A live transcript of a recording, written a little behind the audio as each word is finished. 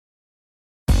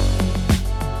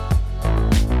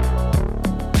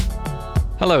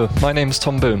Hello, my name's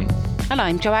Tom Boone. And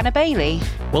I'm Joanna Bailey.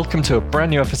 Welcome to a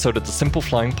brand new episode of the Simple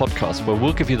Flying Podcast, where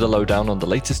we'll give you the lowdown on the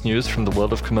latest news from the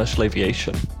world of commercial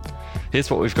aviation.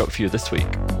 Here's what we've got for you this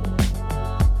week.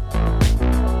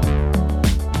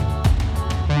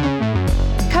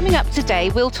 Coming up today,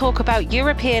 we'll talk about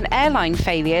European airline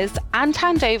failures and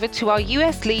hand over to our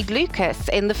US lead Lucas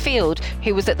in the field,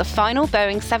 who was at the final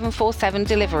Boeing 747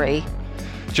 delivery.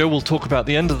 Joe will talk about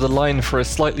the end of the line for a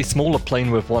slightly smaller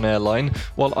plane with one airline,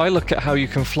 while I look at how you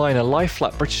can fly in a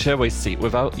lie-flat British Airways seat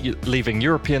without leaving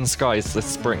European skies this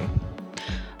spring.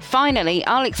 Finally,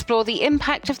 I'll explore the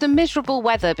impact of the miserable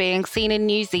weather being seen in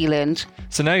New Zealand.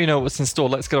 So now you know what's in store,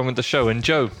 let's get on with the show. And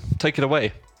Joe, take it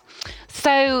away.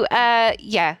 So,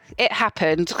 it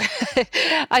happened.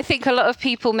 I think a lot of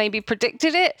people maybe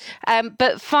predicted it,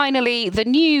 but finally the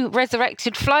new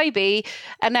resurrected Flybe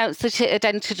announced that it had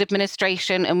entered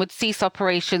administration and would cease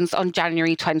operations on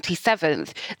January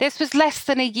 27th. This was less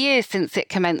than a year since it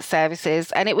commenced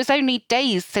services, and it was only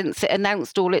days since it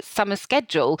announced all its summer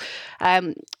schedule.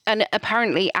 And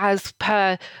apparently, as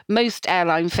per most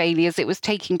airline failures, it was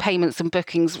taking payments and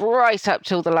bookings right up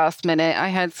till the last minute. I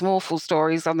heard some awful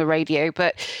stories on the radio,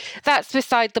 but that's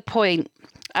beside the point.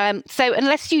 So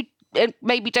unless you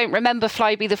maybe don't remember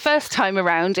Flybe the first time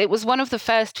around, it was one of the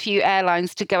first few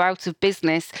airlines to go out of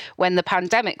business when the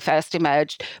pandemic first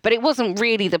emerged. But it wasn't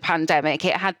really the pandemic.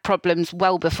 It had problems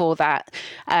well before that.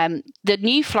 The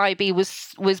new Flybe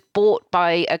was bought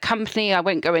by a company. I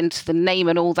won't go into the name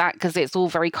and all that because it's all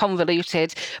very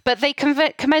convoluted. But they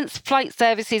commenced flight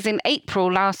services in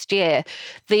April last year.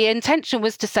 The intention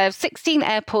was to serve 16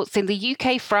 airports in the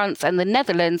UK, France and the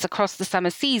Netherlands across the summer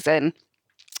season.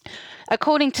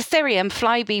 According to Cirium,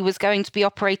 Flybe was going to be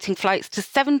operating flights to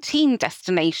 17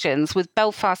 destinations, with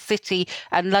Belfast City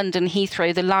and London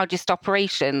Heathrow the largest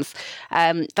operations.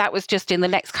 That was just in the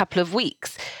next couple of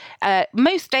weeks.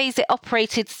 Most days it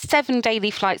operated 7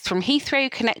 daily flights from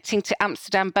Heathrow, connecting to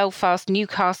Amsterdam, Belfast,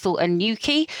 Newcastle and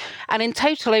Newquay. And in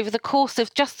total, over the course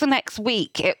of just the next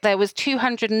week, there was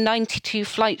 292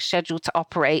 flights scheduled to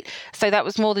operate. So that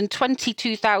was more than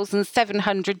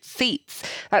 22,700 seats.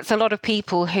 That's a lot of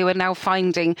people who are now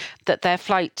finding that their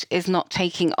flight is not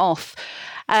taking off.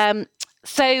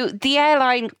 So the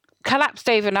airline collapsed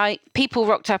overnight. People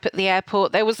rocked up at the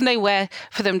airport. There was nowhere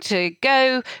for them to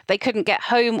go. They couldn't get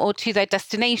home or to their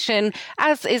destination.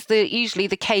 As is usually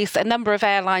the case, a number of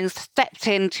airlines stepped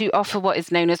in to offer what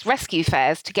is known as rescue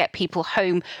fares to get people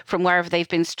home from wherever they've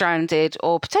been stranded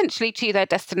or potentially to their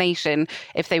destination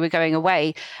if they were going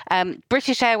away.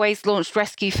 British Airways launched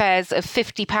rescue fares of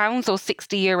 £50 or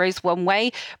 €60 one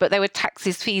way, but there were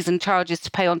taxes, fees and charges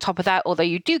to pay on top of that, although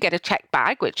you do get a check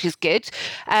bag, which is good.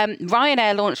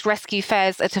 Ryanair launched rescue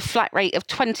fares at a flat rate of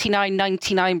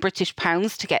 £29.99 British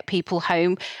pounds to get people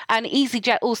home. And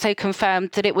EasyJet also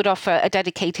confirmed that it would offer a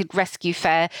dedicated rescue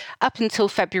fare up until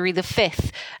February the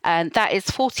 5th. And that is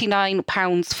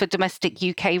 £49 for domestic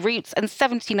UK routes and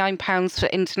 £79 for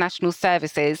international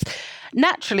services.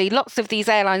 Naturally, lots of these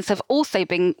airlines have also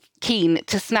been keen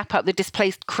to snap up the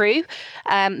displaced crew.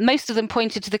 Most of them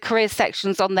pointed to the careers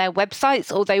sections on their websites,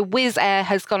 although Wizz Air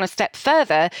has gone a step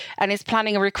further and is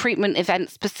planning a recruitment event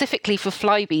specifically for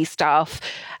Flybe staff.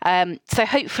 So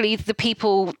hopefully the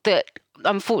people that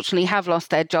unfortunately have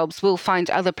lost their jobs will find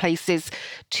other places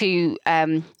to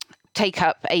take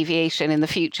up aviation in the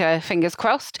future, fingers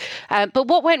crossed. But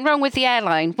what went wrong with the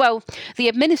airline? Well, the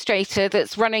administrator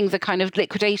that's running the kind of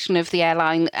liquidation of the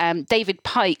airline, David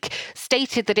Pike,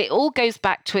 stated that it all goes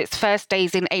back to its first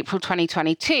days in April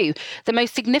 2022. The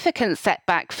most significant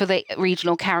setback for the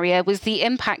regional carrier was the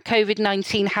impact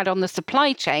COVID-19 had on the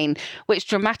supply chain, which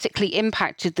dramatically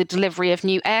impacted the delivery of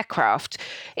new aircraft.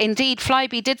 Indeed,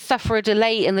 Flybe did suffer a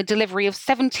delay in the delivery of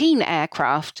 17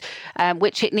 aircraft,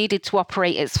 which it needed to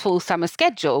operate its full summer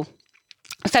schedule.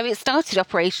 So it started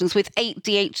operations with 8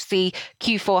 DHC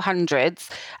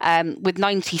Q400s with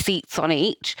 90 seats on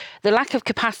each. The lack of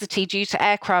capacity due to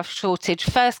aircraft shortage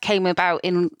first came about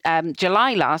in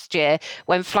July last year,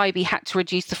 when Flybe had to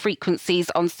reduce the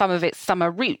frequencies on some of its summer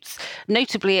routes.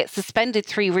 Notably, it suspended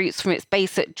 3 routes from its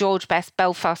base at George Best,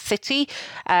 Belfast City,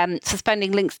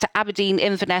 suspending links to Aberdeen,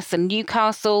 Inverness and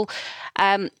Newcastle.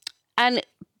 And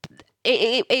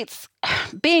it's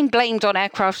being blamed on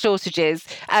aircraft shortages,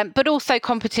 but also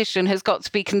competition has got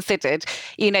to be considered.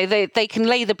 You know, they can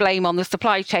lay the blame on the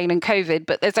supply chain and COVID,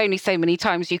 but there's only so many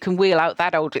times you can wheel out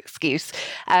that old excuse.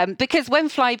 Because when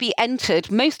Flybe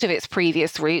entered, most of its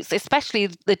previous routes, especially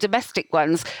the domestic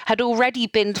ones, had already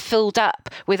been filled up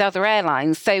with other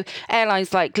airlines. So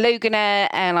airlines like Loganair,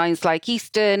 airlines like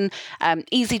Eastern,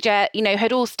 EasyJet, you know,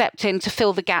 had all stepped in to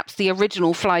fill the gaps the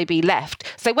original Flybe left.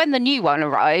 So when the new one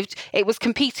arrived, it was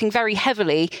competing very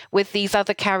heavily with these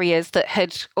other carriers that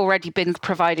had already been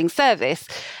providing service.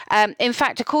 In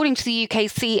fact, according to the UK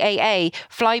CAA,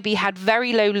 Flybe had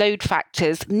very low load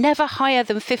factors, never higher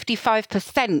than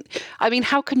 55%. I mean,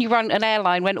 how can you run an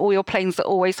airline when all your planes are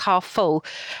always half full?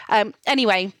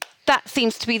 Anyway, that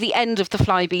seems to be the end of the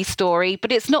Flybe story,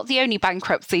 but it's not the only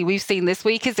bankruptcy we've seen this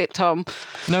week, is it, Tom?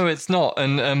 No, it's not.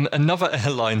 And another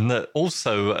airline that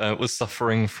also was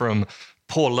suffering from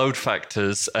poor load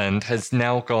factors and has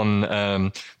now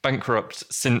gone bankrupt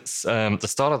since the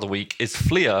start of the week is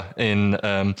Flyr in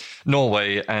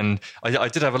Norway. And I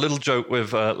did have a little joke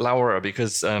with Laura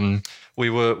because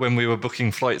when we were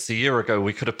booking flights a year ago,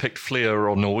 we could have picked Flyr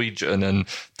or Norwegian, and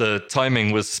the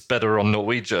timing was better on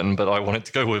Norwegian, but I wanted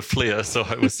to go with Flyr, so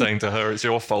I was saying to her, it's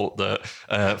your fault that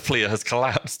Flyr has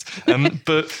collapsed.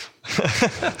 But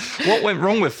what went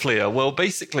wrong with Flyr? Well,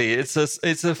 basically, it's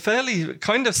a fairly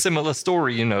kind of similar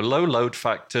story. Low load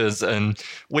factors, and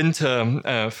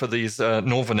winter for these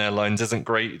northern airlines isn't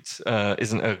great,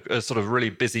 isn't a sort of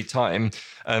really busy time.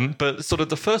 But sort of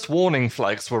the first warning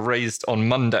flags were raised on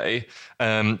Monday.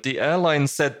 The airline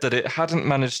said that it hadn't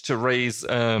managed to raise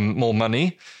more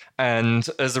money, and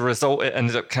as a result, it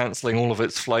ended up cancelling all of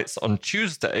its flights on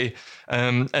Tuesday.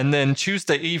 And then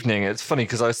Tuesday evening, it's funny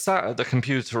because I sat at the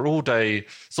computer all day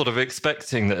sort of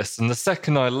expecting this. And the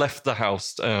second I left the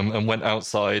house and went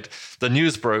outside, the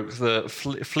news broke that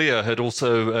Flyr had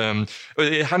also,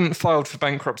 it hadn't filed for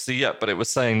bankruptcy yet, but it was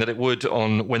saying that it would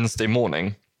on Wednesday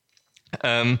morning.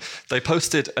 They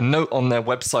posted a note on their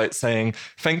website saying,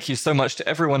 "Thank you so much to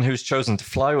everyone who's chosen to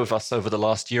fly with us over the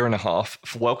last year and a half,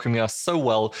 for welcoming us so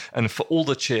well and for all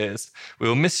the cheers. We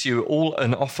will miss you all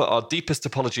and offer our deepest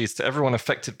apologies to everyone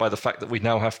affected by the fact that we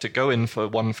now have to go in for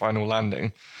one final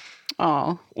landing."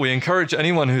 Oh. We encourage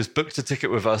anyone who's booked a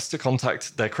ticket with us to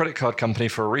contact their credit card company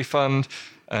for a refund.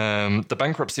 The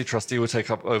bankruptcy trustee will take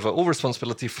up over all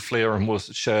responsibility for Flyr and will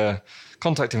share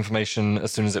contact information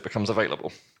as soon as it becomes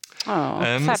available. Oh,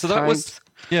 so that was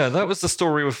the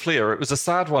story with Flyr. It was a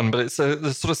sad one, but it's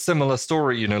a sort of similar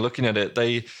story. Looking at it,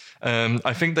 they,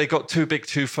 I think they got too big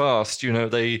too fast.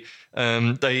 They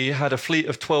had a fleet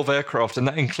of 12 aircraft, and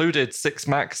that included 6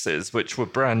 Maxes, which were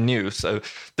brand new. So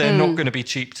they're not going to be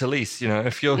cheap to lease.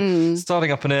 If you're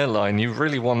starting up an airline, you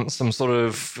really want some sort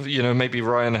of, maybe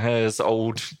Ryanair's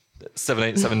old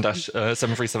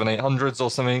 737-737-800s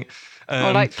or something.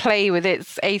 Or like Play with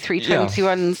its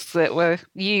A321s that were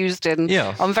used and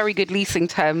on very good leasing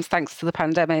terms thanks to the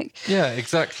pandemic. Yeah,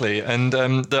 exactly. And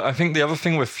I think the other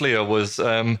thing with Flyr was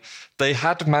they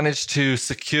had managed to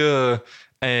secure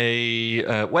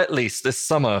a wet lease this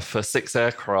summer for 6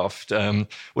 aircraft,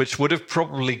 which would have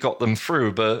probably got them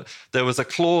through. But there was a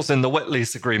clause in the wet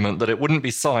lease agreement that it wouldn't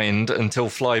be signed until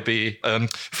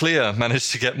Flyr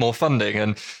managed to get more funding.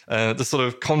 And the sort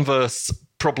of converse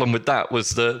problem with that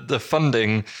was the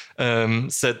funding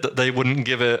said that they wouldn't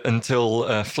give it until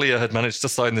Flyr had managed to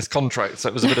sign this contract. So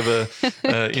it was a bit of a,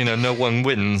 no one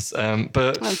wins.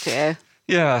 But oh dear.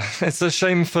 Yeah, it's a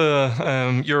shame for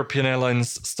European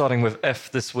airlines starting with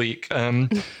F this week.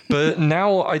 But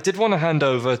now I did want to hand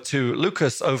over to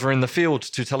Lucas over in the field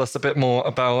to tell us a bit more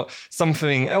about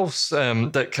something else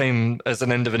that came as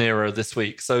an end of an era this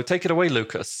week. So take it away,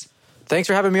 Lucas. Thanks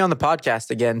for having me on the podcast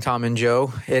again, Tom and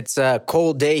Joe. It's a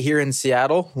cold day here in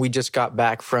Seattle. We just got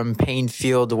back from Payne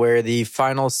Field where the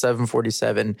final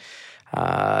 747,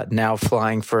 now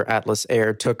flying for Atlas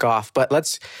Air, took off. But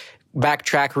let's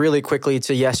backtrack really quickly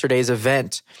to yesterday's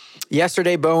event.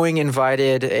 Yesterday, Boeing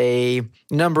invited a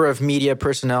number of media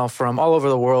personnel from all over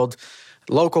the world,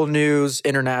 local news,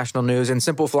 international news, and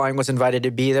Simple Flying was invited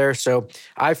to be there. So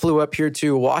I flew up here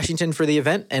to Washington for the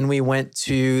event, and we went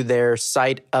to their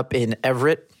site up in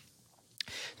Everett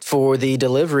for the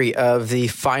delivery of the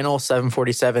final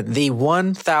 747, the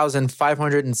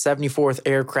 1,574th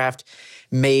aircraft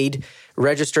made,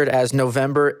 registered as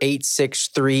November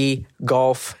 863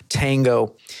 Golf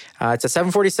Tango. It's a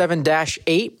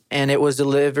 747-8, and it was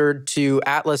delivered to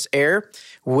Atlas Air,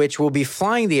 which will be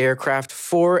flying the aircraft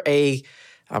for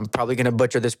I'm probably going to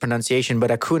butcher this pronunciation, but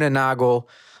a Kuehne+Nagel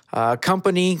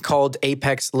company called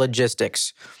Apex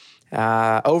Logistics.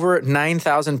 Over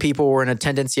 9,000 people were in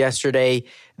attendance yesterday.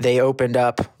 They opened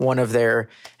up one of their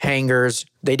hangars.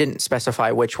 They didn't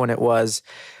specify which one it was.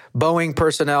 Boeing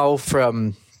personnel,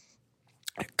 from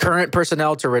current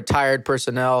personnel to retired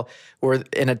personnel, were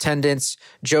in attendance.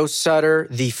 Joe Sutter,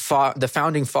 the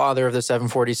founding father of the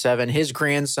 747, his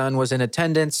grandson was in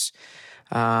attendance.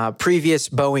 Previous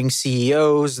Boeing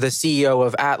CEOs, the CEO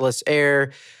of Atlas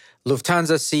Air,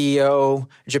 Lufthansa CEO,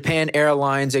 Japan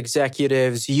Airlines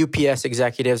executives, UPS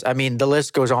executives. I mean, the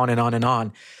list goes on and on and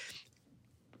on.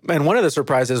 And one of the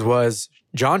surprises was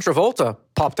John Travolta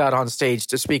popped out on stage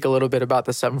to speak a little bit about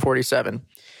the 747.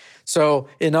 So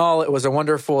in all, it was a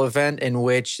wonderful event in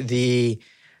which the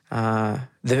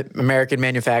American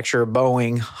manufacturer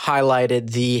Boeing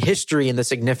highlighted the history and the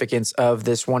significance of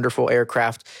this wonderful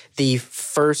aircraft, the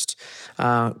first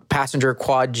passenger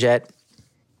quad jet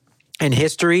in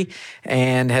history,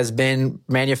 and has been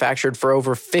manufactured for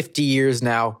over 50 years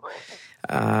now.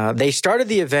 They started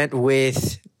the event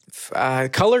with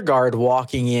color guard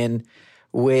walking in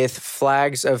with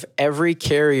flags of every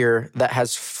carrier that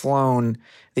has flown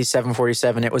the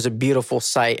 747. It was a beautiful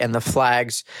sight, and the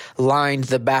flags lined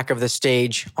the back of the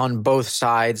stage on both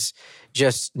sides.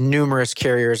 Just numerous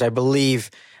carriers. I believe,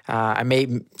 I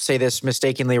may say this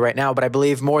mistakenly right now, but I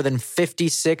believe more than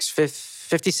 56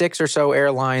 or so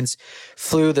airlines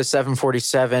flew the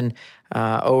 747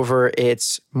 over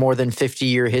its more than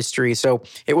 50-year history. So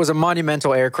it was a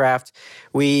monumental aircraft.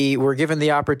 We were given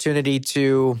the opportunity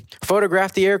to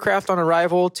photograph the aircraft on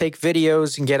arrival, take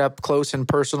videos, and get up close and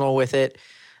personal with it.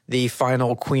 The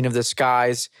final Queen of the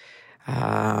Skies.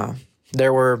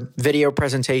 There were video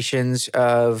presentations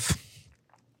of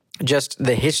just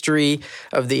the history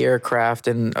of the aircraft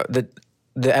and the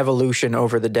evolution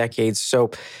over the decades.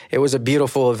 So it was a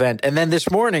beautiful event. And then this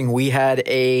morning we had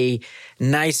a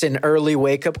nice and early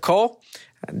wake-up call.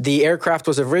 The aircraft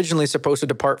was originally supposed to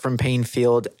depart from Payne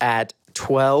Field at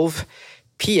 12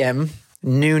 p.m.,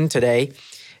 noon today.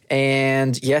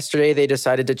 And yesterday they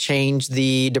decided to change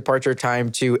the departure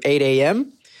time to 8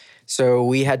 a.m. So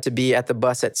we had to be at the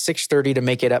bus at 6:30 to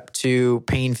make it up to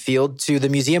Payne Field, to the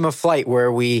Museum of Flight, where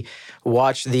we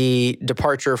watched the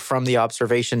departure from the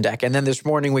observation deck. And then this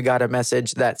morning we got a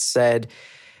message that said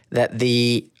that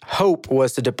the hope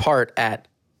was to depart at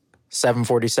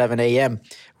 7:47 a.m.,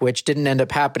 which didn't end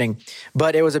up happening.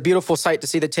 But it was a beautiful sight to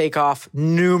see the takeoff.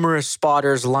 Numerous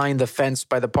spotters lined the fence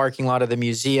by the parking lot of the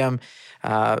museum.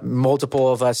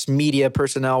 Multiple of us media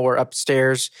personnel were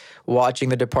upstairs watching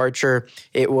the departure.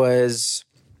 It was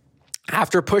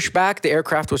after pushback, the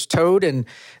aircraft was towed and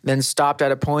then stopped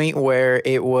at a point where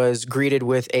it was greeted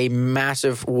with a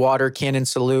massive water cannon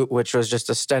salute, which was just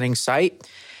a stunning sight.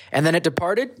 And then it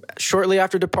departed. Shortly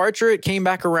after departure, it came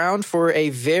back around for a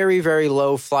very, very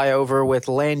low flyover with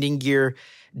landing gear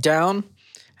down.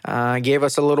 Gave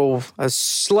us a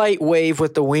slight wave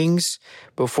with the wings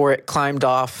before it climbed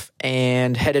off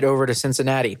and headed over to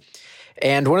Cincinnati.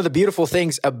 And one of the beautiful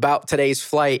things about today's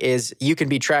flight is you can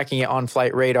be tracking it on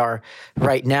Flight Radar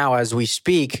right now as we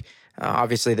speak.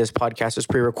 Obviously, this podcast is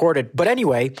pre-recorded. But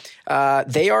anyway,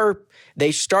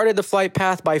 they started the flight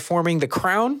path by forming a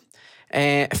crown,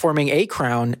 and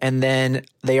then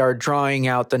they are drawing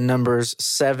out the numbers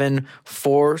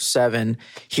 747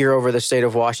 here over the state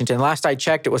of Washington. Last I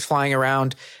checked, it was flying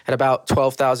around at about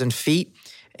 12,000 feet,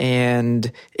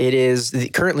 and it is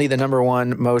currently the number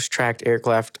one most tracked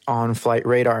aircraft on Flight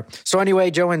Radar. So anyway,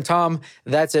 Joe and Tom,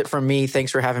 that's it from me.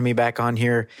 Thanks for having me back on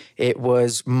here. It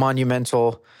was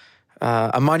monumental,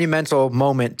 a monumental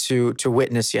moment to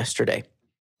witness yesterday.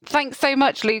 Thanks so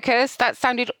much, Lucas. That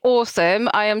sounded awesome.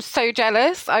 I am so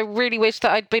jealous. I really wish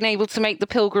that I'd been able to make the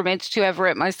pilgrimage to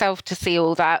Everett myself to see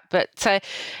all that. But,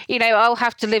 I'll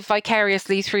have to live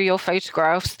vicariously through your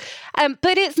photographs.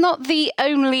 But it's not the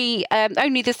only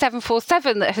the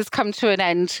 747 that has come to an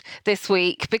end this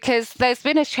week, because there's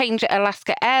been a change at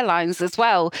Alaska Airlines as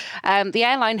well. The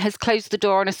airline has closed the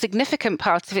door on a significant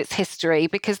part of its history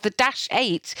because the Dash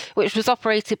 8, which was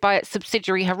operated by its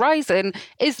subsidiary Horizon,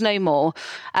 is no more.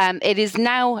 It is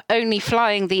now only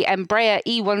flying the Embraer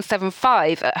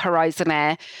E175 at Horizon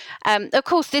Air. Of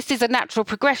course, this is a natural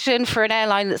progression for an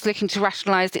airline that's looking to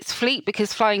rationalise its fleet,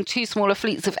 because flying two smaller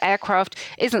fleets of aircraft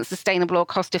isn't sustainable or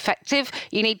cost effective.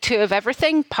 You need two of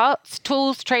everything: parts,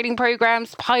 tools, training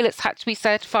programs. Pilots had to be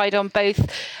certified on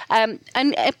both. And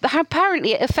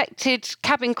apparently it affected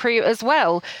cabin crew as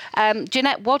well.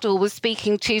 Jeanette Waddell was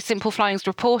speaking to Simple Flying's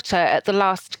reporter at the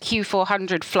last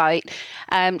Q400 flight.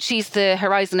 She's the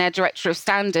Horizon Air Director of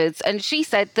Standards, and she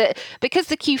said that because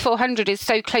the Q400 is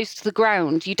so close to the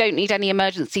ground, you don't need any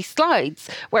emergency slides,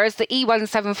 whereas the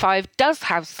E175 does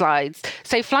have slides.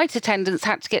 So flight attendants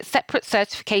had to get separate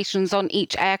certifications on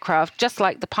each aircraft, just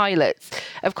like the pilots.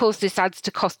 Of course, this adds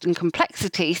to cost and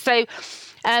complexity. So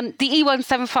the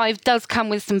E175 does come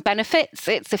with some benefits.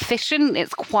 It's efficient,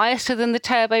 it's quieter than the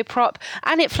turboprop,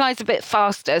 and it flies a bit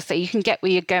faster, so you can get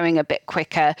where you're going a bit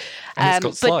quicker. And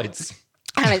it's got slides.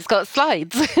 And it's got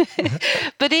slides.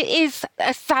 But it is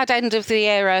a sad end of the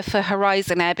era for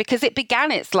Horizon Air because it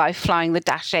began its life flying the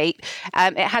Dash 8.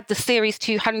 It had the Series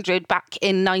 200 back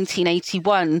in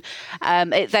 1981.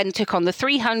 It then took on the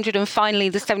 300 and finally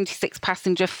the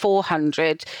 76-passenger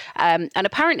 400. And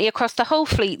apparently across the whole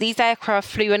fleet, these aircraft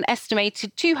flew an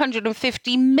estimated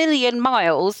 250 million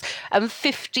miles and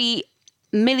 50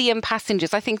 million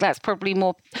passengers. I think that's probably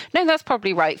more. No, that's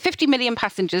probably right. 50 million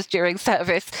passengers during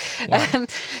service. Wow.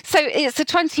 So it's a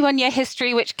 21-year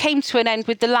history, which came to an end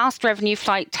with the last revenue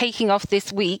flight taking off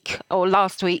this week, or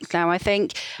last week now, I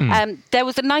think. There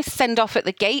was a nice send-off at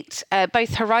the gate.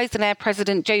 Both Horizon Air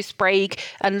President Joe Sprague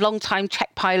and longtime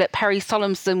Czech pilot Perry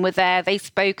Solemson were there. They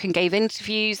spoke and gave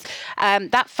interviews.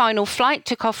 That final flight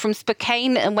took off from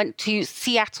Spokane and went to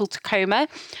Seattle, Tacoma.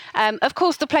 Of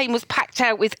course, the plane was packed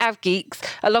out with avgeeks,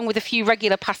 along with a few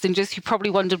regular passengers who probably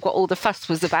wondered what all the fuss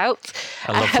was about.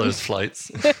 I love those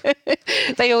flights.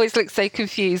 They always look so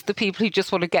confused, the people who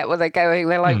just want to get where they're going.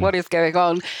 They're like, what is going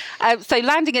on? So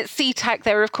landing at SeaTac,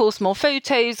 there were, of course, more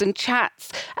photos and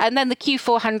chats. And then the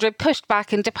Q400 pushed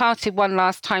back and departed one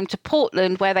last time to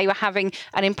Portland, where they were having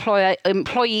an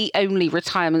employee-only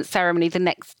retirement ceremony the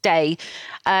next day.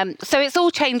 So it's all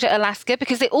changed at Alaska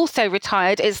because it also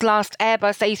retired its last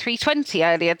Airbus A320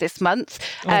 earlier this month.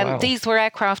 Wow. These were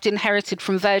aircraft inherited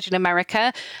from Virgin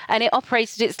America, and it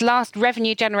operated its last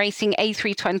revenue-generating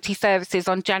A320 services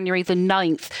on January the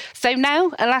 9th. So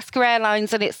now Alaska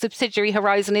Airlines and its subsidiary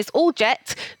Horizon is all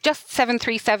jet, just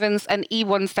 737s and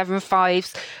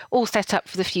E175s, all set up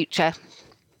for the future.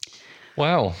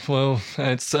 Wow. Well,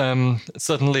 it's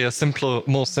certainly a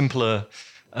more simpler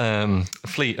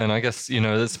fleet, and I guess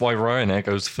that's why Ryanair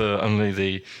goes for only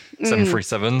the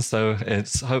 737, so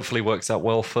it hopefully works out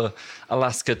well for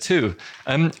Alaska too.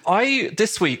 I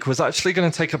this week was actually going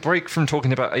to take a break from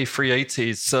talking about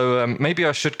A380s, so maybe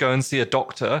I should go and see a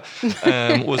doctor.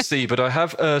 We'll see, but I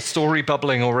have a story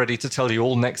bubbling already to tell you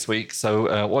all next week,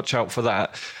 so watch out for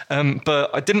that.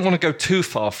 But I didn't want to go too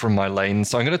far from my lane,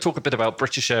 so I'm going to talk a bit about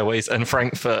British Airways and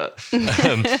Frankfurt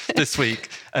this week.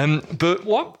 But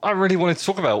what I really wanted to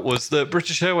talk about was that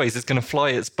British Airways is going to fly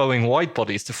its Boeing wide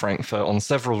bodies to Frankfurt on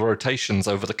several rotations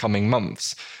over the coming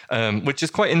months, which is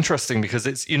quite interesting because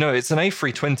it's an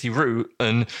A320 route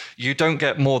and you don't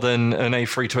get more than an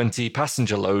A320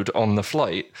 passenger load on the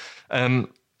flight.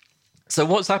 So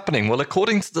what's happening? Well,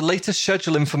 according to the latest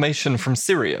schedule information from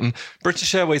Cirium,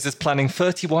 British Airways is planning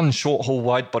 31 short-haul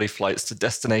wide-body flights to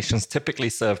destinations typically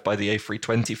served by the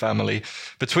A320 family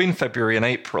between February and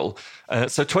April.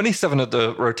 So 27 of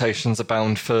the rotations are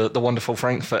bound for the wonderful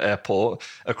Frankfurt airport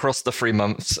across the 3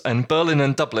 months, and Berlin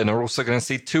and Dublin are also going to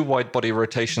see 2 wide-body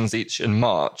rotations each in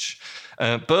March.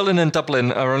 Berlin and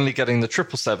Dublin are only getting the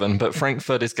 777, but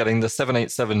Frankfurt is getting the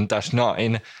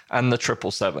 787-9 and the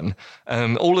 777.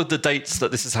 All of the dates that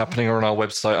this is happening are on our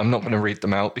website. I'm not going to read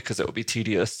them out because it will be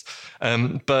tedious.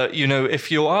 But,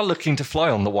 if you are looking to fly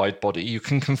on the wide body, you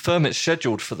can confirm it's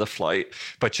scheduled for the flight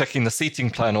by checking the seating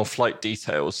plan or flight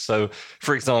details. So,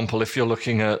 for example, if you're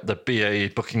looking at the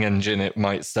BA booking engine, it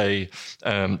might say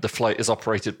the flight is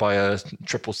operated by a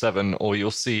 777, or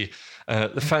you'll see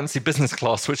the fancy business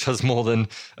class, which has more than,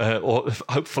 or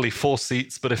hopefully 4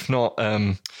 seats, but if not,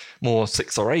 more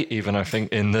 6 or 8 even, I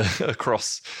think, in the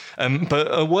across. But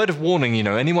a word of warning,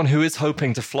 anyone who is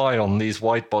hoping to fly on these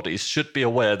wide bodies should be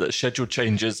aware that schedule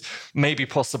changes may be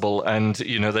possible and,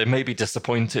 they may be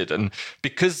disappointed. And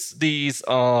because these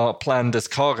are planned as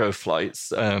cargo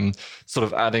flights, sort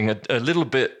of adding a little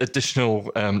bit additional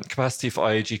capacity for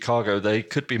IAG Cargo, they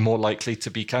could be more likely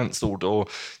to be cancelled or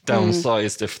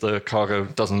downsized if the cargo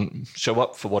doesn't show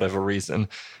up for whatever reason.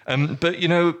 But,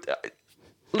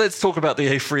 let's talk about the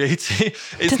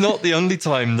A380. It's not the only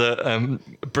time that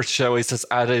British Airways has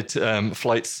added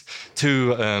flights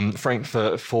to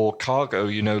Frankfurt for cargo.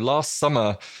 Last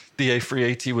summer, the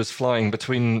A380 was flying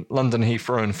between London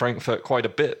Heathrow and Frankfurt quite a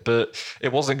bit, but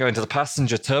it wasn't going to the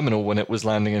passenger terminal when it was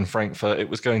landing in Frankfurt. It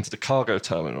was going to the cargo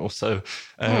terminal. So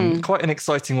quite an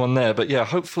exciting one there. But yeah,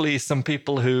 hopefully some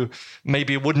people who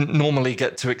maybe wouldn't normally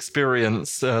get to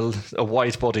experience a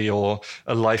wide body or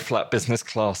a lie flat business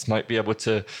class might be able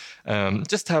to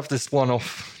just have this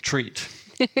one-off treat.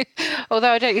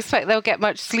 Although I don't expect they'll get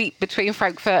much sleep between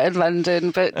Frankfurt and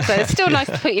London, but it's still nice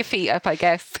to put your feet up, I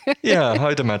guess. Yeah,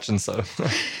 I'd imagine so.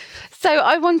 So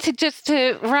I wanted just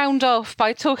to round off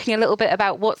by talking a little bit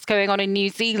about what's going on in New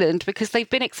Zealand, because they've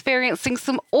been experiencing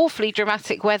some awfully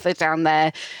dramatic weather down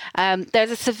there. There's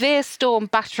a severe storm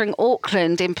battering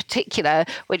Auckland in particular,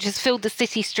 which has filled the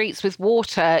city streets with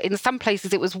water. In some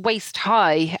places it was waist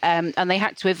high, and they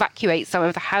had to evacuate some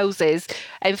of the houses.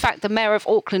 In fact, the mayor of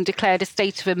Auckland declared a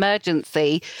state of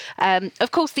emergency. Of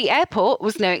course, the airport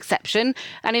was no exception.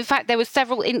 And in fact, there were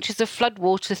several inches of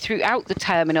floodwater throughout the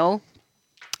terminal.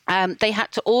 They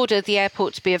had to order the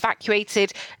airport to be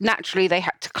evacuated. Naturally, they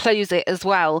had to close it as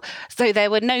well. So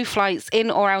there were no flights in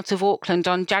or out of Auckland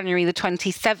on January the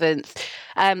 27th.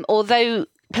 Although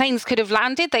planes could have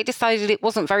landed, they decided it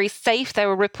wasn't very safe. There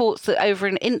were reports that over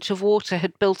an inch of water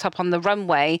had built up on the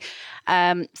runway.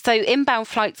 So inbound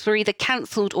flights were either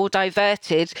cancelled or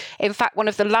diverted. In fact, one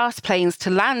of the last planes to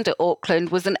land at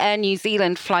Auckland was an Air New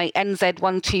Zealand flight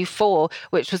NZ124,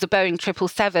 which was a Boeing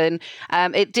 777.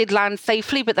 It did land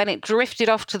safely, but then it drifted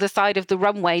off to the side of the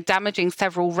runway, damaging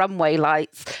several runway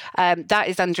lights. That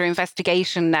is under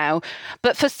investigation now.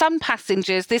 But for some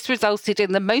passengers, this resulted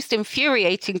in the most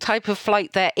infuriating type of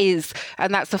flight there is,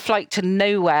 and that's a flight to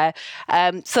nowhere.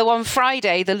 So on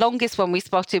Friday, the longest one we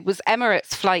spotted was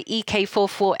Emirates flight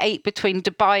EK448 between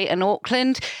Dubai and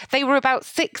Auckland. They were about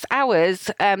 6 hours,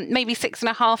 maybe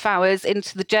 6.5 hours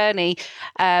into the journey,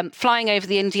 flying over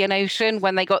the Indian Ocean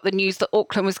when they got the news that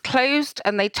Auckland was closed,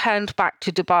 and they turned back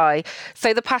to Dubai.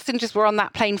 So the passengers were on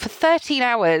that plane for 13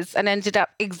 hours and ended up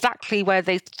exactly where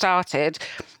they started.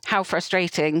 How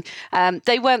frustrating.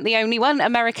 They weren't the only one.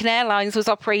 American Airlines was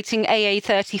operating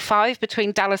AA35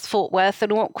 between Dallas, Fort Worth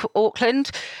and Auckland.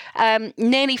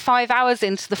 Nearly 5 hours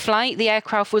into the flight, the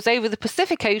aircraft was over the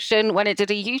Pacific Ocean when it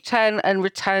did a U-turn and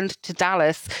returned to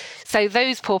Dallas. So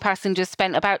those poor passengers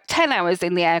spent about 10 hours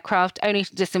in the aircraft, only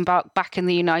to disembark back in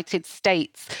the United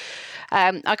States.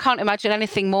 I can't imagine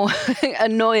anything more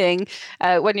annoying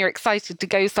when you're excited to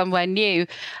go somewhere new.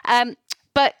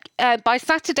 But by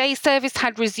Saturday, service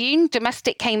had resumed.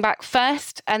 Domestic came back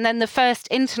first, and then the first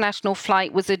international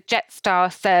flight was a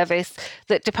Jetstar service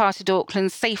that departed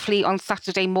Auckland safely on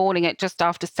Saturday morning at just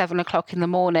after 7 o'clock in the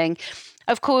morning.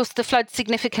 Of course, the flood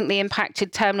significantly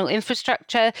impacted terminal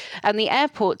infrastructure, and the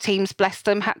airport teams, bless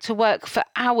them, had to work for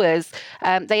hours.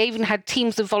 They even had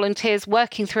teams of volunteers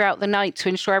working throughout the night to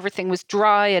ensure everything was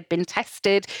dry, had been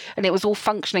tested, and it was all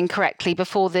functioning correctly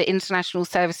before the international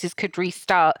services could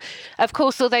restart. Of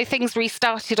course, although things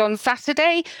restarted on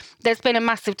Saturday, there's been a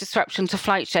massive disruption to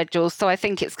flight schedules, so I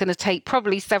think it's going to take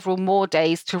probably several more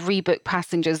days to rebook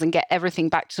passengers and get everything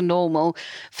back to normal.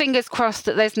 Fingers crossed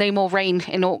that there's no more rain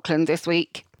in Auckland this week.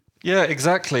 Yeah,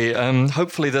 exactly.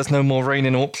 Hopefully there's no more rain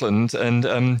in Auckland. And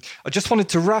I just wanted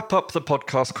to wrap up the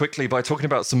podcast quickly by talking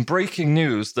about some breaking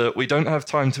news that we don't have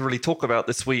time to really talk about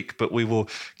this week, but we will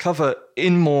cover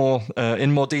in more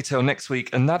detail next week.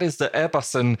 And that is that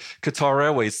Airbus and Qatar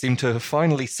Airways seem to have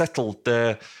finally settled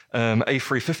their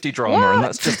A350 drama. What? And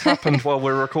that's just happened while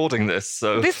we're recording this.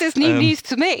 So this is new news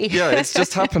to me. Yeah, it's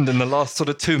just happened in the last sort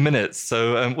of 2 minutes.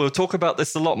 So we'll talk about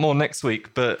this a lot more next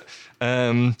week. But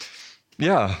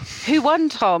yeah. Who won,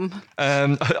 Tom?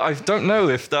 I don't know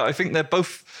if that. I think they're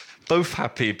both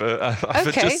happy, but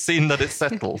I've just seen that it's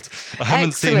settled. I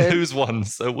haven't seen who's won,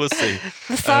 so we'll see.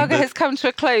 The saga has come to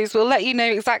a close. We'll let you know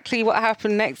exactly what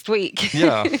happened next week.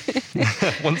 Yeah,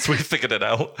 once we've figured it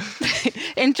out.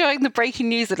 Enjoying the breaking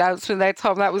news announcement there,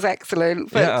 Tom. That was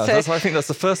excellent. But, yeah, I think that's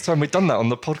the first time we've done that on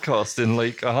the podcast in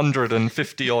like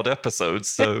 150 odd episodes.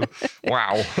 So,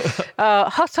 wow.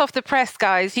 Hot off the press,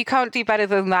 guys. You can't do better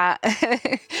than that.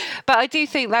 But I do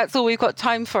think that's all we've got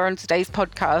time for on today's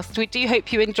podcast. We do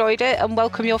hope you enjoyed it and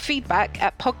welcome your feedback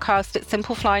at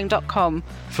podcast@simpleflying.com.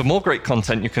 For more great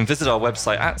content, you can visit our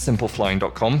website at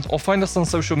simpleflying.com or find us on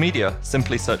social media.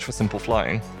 Simply search for Simple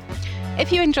Flying.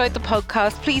 If you enjoyed the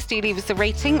podcast, please do leave us a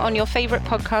rating on your favourite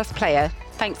podcast player.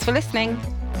 Thanks for listening.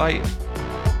 Bye.